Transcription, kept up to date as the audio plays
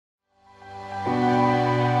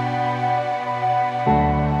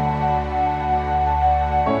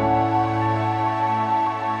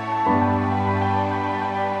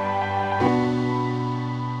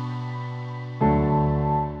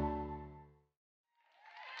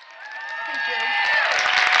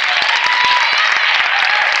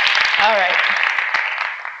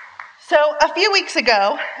So a few weeks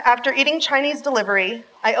ago, after eating Chinese delivery,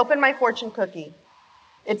 I opened my fortune cookie.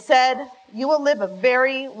 It said, "You will live a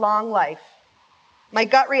very long life." My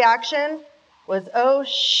gut reaction was, oh,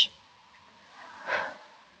 shh.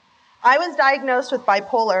 I was diagnosed with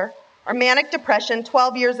bipolar or manic depression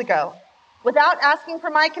 12 years ago. Without asking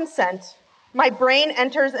for my consent, my brain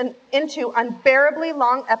enters into unbearably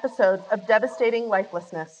long episodes of devastating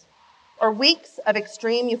lifelessness, or weeks of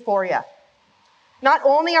extreme euphoria. Not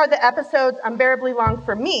only are the episodes unbearably long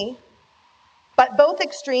for me, but both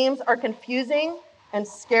extremes are confusing and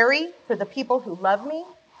scary for the people who love me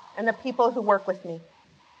and the people who work with me.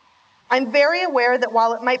 I'm very aware that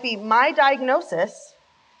while it might be my diagnosis,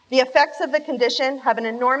 the effects of the condition have an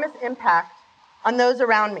enormous impact on those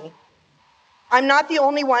around me. I'm not the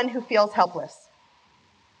only one who feels helpless.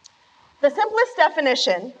 The simplest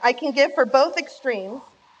definition I can give for both extremes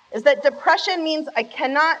is that depression means I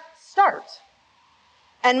cannot start,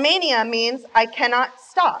 and mania means I cannot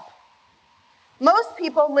stop. Most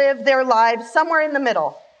people live their lives somewhere in the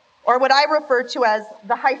middle, or what I refer to as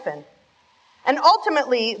the hyphen. And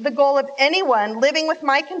ultimately, the goal of anyone living with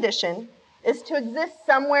my condition is to exist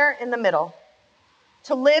somewhere in the middle,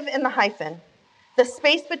 to live in the hyphen, the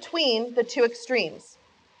space between the two extremes.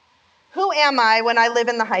 Who am I when I live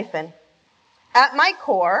in the hyphen? At my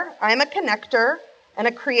core, I'm a connector and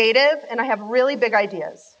a creative, and I have really big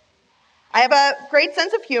ideas. I have a great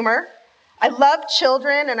sense of humor. I love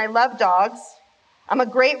children and I love dogs. I'm a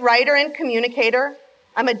great writer and communicator.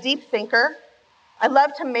 I'm a deep thinker. I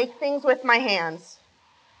love to make things with my hands.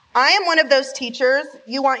 I am one of those teachers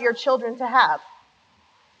you want your children to have.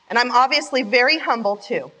 And I'm obviously very humble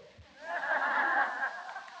too.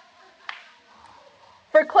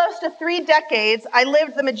 For close to 3 decades, I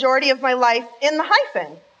lived the majority of my life in the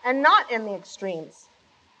hyphen and not in the extremes.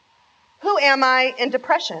 Who am I in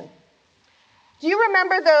depression? Do you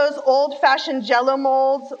remember those old-fashioned Jell-O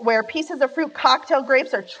molds where pieces of fruit cocktail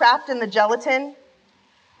grapes are trapped in the gelatin?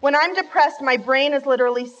 When I'm depressed, my brain is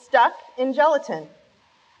literally stuck in gelatin.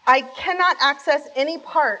 I cannot access any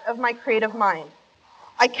part of my creative mind.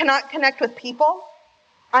 I cannot connect with people.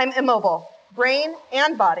 I'm immobile, brain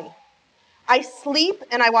and body. I sleep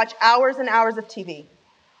and I watch hours and hours of TV.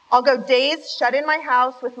 I'll go days shut in my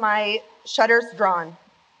house with my shutters drawn.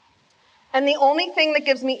 And the only thing that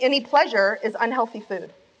gives me any pleasure is unhealthy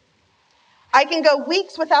food. I can go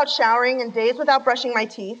weeks without showering and days without brushing my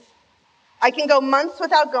teeth. I can go months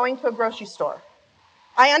without going to a grocery store.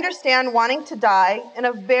 I understand wanting to die in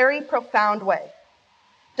a very profound way.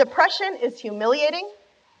 Depression is humiliating,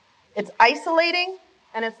 it's isolating,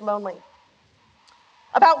 and it's lonely.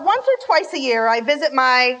 About once or twice a year, I visit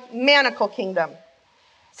my maniacal kingdom.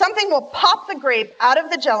 Something will pop the grape out of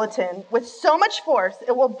the gelatin with so much force,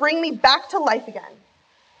 it will bring me back to life again.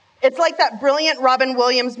 It's like that brilliant Robin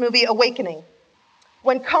Williams movie, Awakening,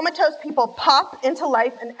 when comatose people pop into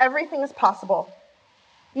life and everything is possible.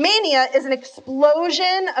 Mania is an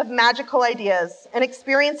explosion of magical ideas and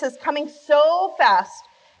experiences coming so fast,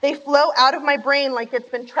 they flow out of my brain like it's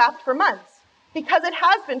been trapped for months, because it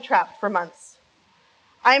has been trapped for months.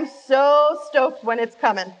 I'm so stoked when it's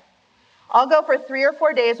coming. I'll go for 3 or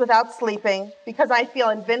 4 days without sleeping because I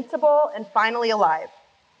feel invincible and finally alive.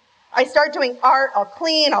 I start doing art, I'll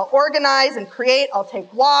clean, I'll organize and create, I'll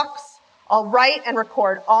take walks, I'll write and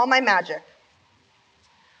record all my magic.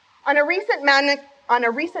 On a recent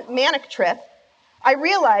manic trip, I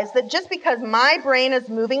realized that just because my brain is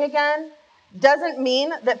moving again doesn't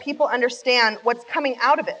mean that people understand what's coming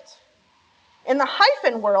out of it. In the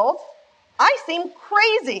hyphen world, I seem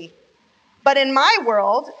crazy. But in my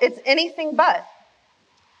world, it's anything but.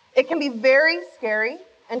 It can be very scary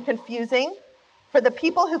and confusing for the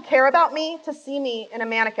people who care about me to see me in a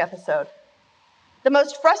manic episode. The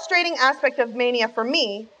most frustrating aspect of mania for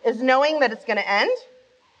me is knowing that it's going to end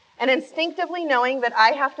and instinctively knowing that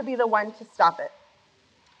I have to be the one to stop it.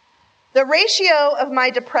 The ratio of my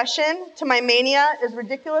depression to my mania is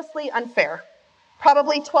ridiculously unfair,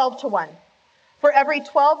 probably 12-1. For every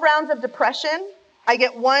 12 rounds of depression, I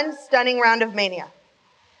get 1 stunning round of mania.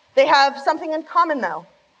 They have something in common, though.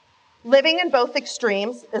 Living in both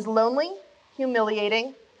extremes is lonely,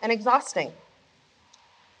 humiliating, and exhausting.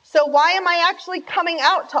 So why am I actually coming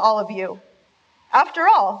out to all of you? After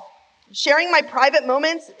all, sharing my private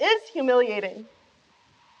moments is humiliating.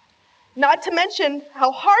 Not to mention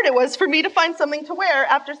how hard it was for me to find something to wear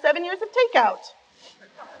after 7 years of takeout.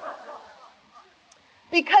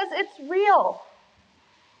 Because it's real.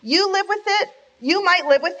 You live with it. You might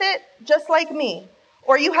live with it just like me,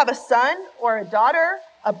 or you have a son or a daughter,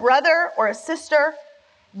 a brother or a sister,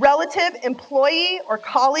 relative, employee, or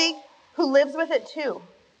colleague who lives with it too.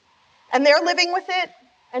 And they're living with it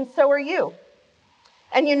and so are you.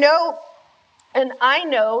 And I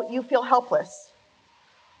know you feel helpless.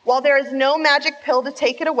 While there is no magic pill to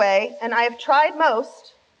take it away, and I have tried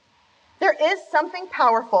most, there is something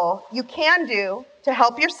powerful you can do to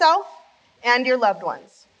help yourself and your loved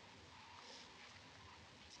ones.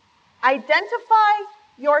 Identify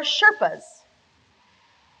your Sherpas.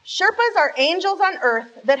 Sherpas are angels on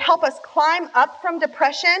earth that help us climb up from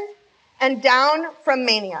depression and down from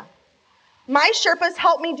mania. My Sherpas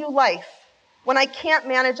help me do life when I can't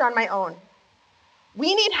manage on my own.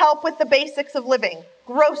 We need help with the basics of living: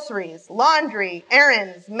 groceries, laundry,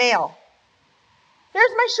 errands, mail.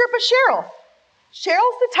 There's my Sherpa, Cheryl.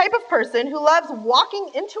 Cheryl's the type of person who loves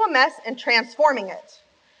walking into a mess and transforming it.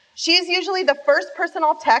 She's usually the first person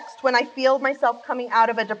I'll text when I feel myself coming out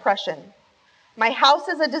of a depression. My house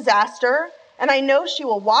is a disaster, and I know she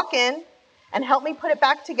will walk in and help me put it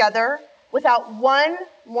back together without one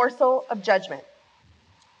morsel of judgment.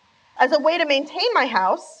 As a way to maintain my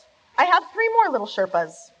house, I have 3 more little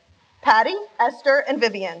Sherpas: Patty, Esther, and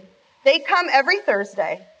Vivian. They come every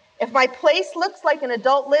Thursday. If my place looks like an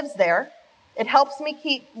adult lives there, it helps me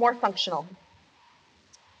keep more functional.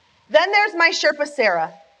 Then there's my Sherpa,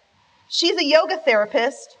 Sarah. She's a yoga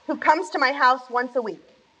therapist who comes to my house once a week.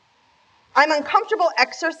 I'm uncomfortable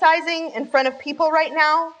exercising in front of people right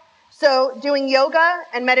now, so doing yoga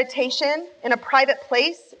and meditation in a private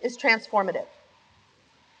place is transformative.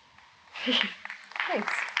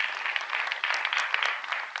 Thanks.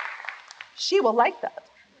 She will like that.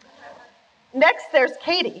 Next, there's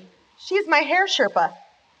Katie. She's my hair Sherpa.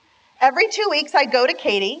 Every 2 weeks, I go to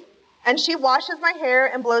Katie, and she washes my hair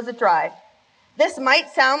and blows it dry. This might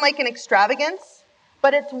sound like an extravagance,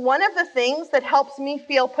 but it's one of the things that helps me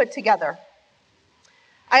feel put together.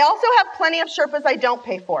 I also have plenty of Sherpas I don't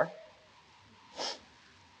pay for.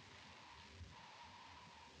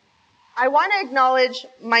 I want to acknowledge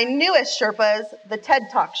my newest Sherpas, the TED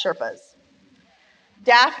Talk Sherpas: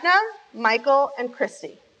 Daphna, Michael, and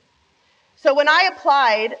Christy. So when I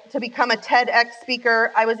applied to become a TEDx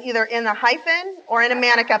speaker, I was either in a hyphen or in a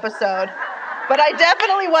manic episode, but I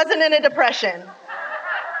definitely wasn't in a depression.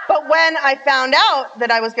 But when I found out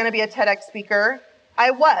that I was going to be a TEDx speaker,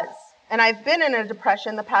 I was, and I've been in a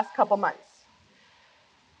depression the past couple months.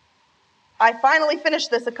 I finally finished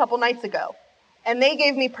this a couple nights ago, and they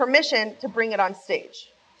gave me permission to bring it on stage.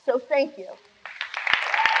 So thank you.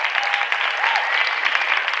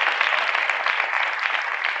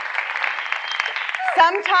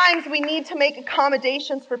 Sometimes we need to make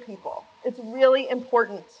accommodations for people. It's really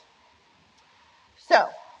important. So,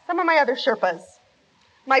 some of my other Sherpas.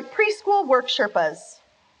 My preschool work Sherpas.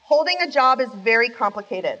 Holding a job is very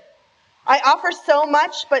complicated. I offer so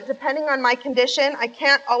much, but depending on my condition, I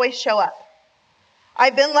can't always show up.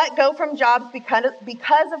 I've been let go from jobs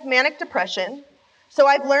because of manic depression, so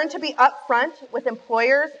I've learned to be upfront with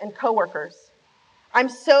employers and coworkers. I'm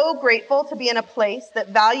so grateful to be in a place that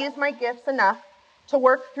values my gifts enough to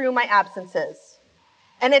work through my absences.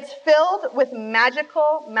 And it's filled with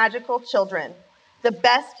magical, magical children, the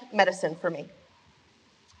best medicine for me.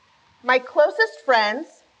 My closest friends,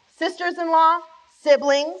 sisters-in-law,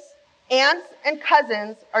 siblings, aunts, and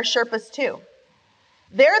cousins are Sherpas too.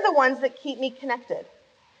 They're the ones that keep me connected.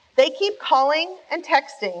 They keep calling and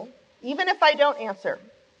texting, even if I don't answer.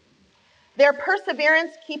 Their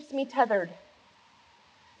perseverance keeps me tethered.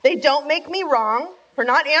 They don't make me wrong for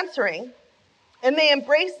not answering, and they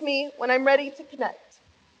embrace me when I'm ready to connect.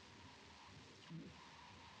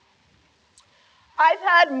 I've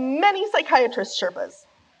had many psychiatrist Sherpas.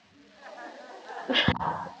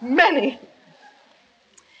 Many.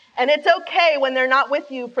 And it's okay when they're not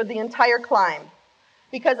with you for the entire climb,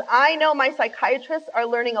 because I know my psychiatrists are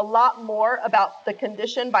learning a lot more about the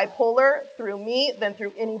condition bipolar through me than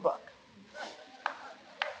through any book.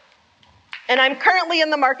 And I'm currently in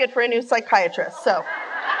the market for a new psychiatrist, so.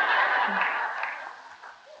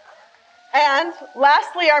 And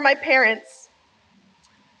lastly are my parents,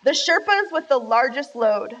 the Sherpas with the largest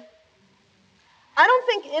load. I don't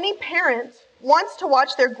think any parent wants to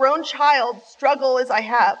watch their grown child struggle as I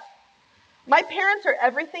have. My parents are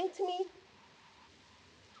everything to me,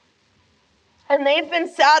 and they've been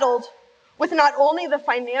saddled with not only the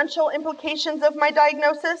financial implications of my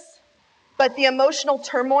diagnosis, but the emotional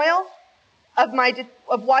turmoil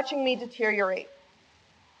of watching me deteriorate.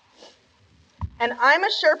 And I'm a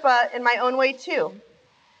Sherpa in my own way too.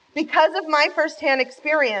 Because of my firsthand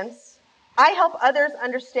experience, I help others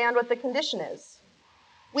understand what the condition is.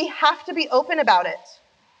 We have to be open about it.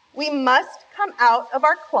 We must come out of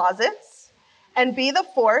our closets and be the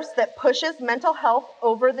force that pushes mental health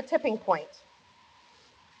over the tipping point.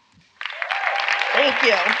 Thank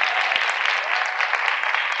you.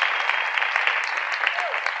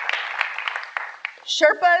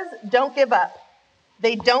 Sherpas don't give up.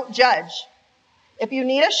 They don't judge. If you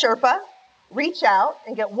need a Sherpa, reach out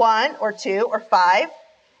and get 1 or 2 or 5.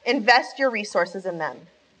 Invest your resources in them.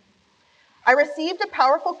 I received a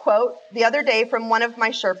powerful quote the other day from one of my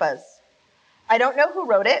Sherpas. I don't know who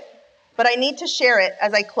wrote it, but I need to share it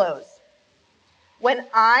as I close. When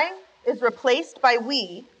I is replaced by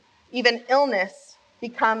we, even illness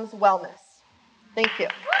becomes wellness. Thank you.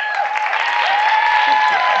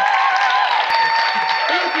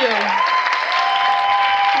 Thank you.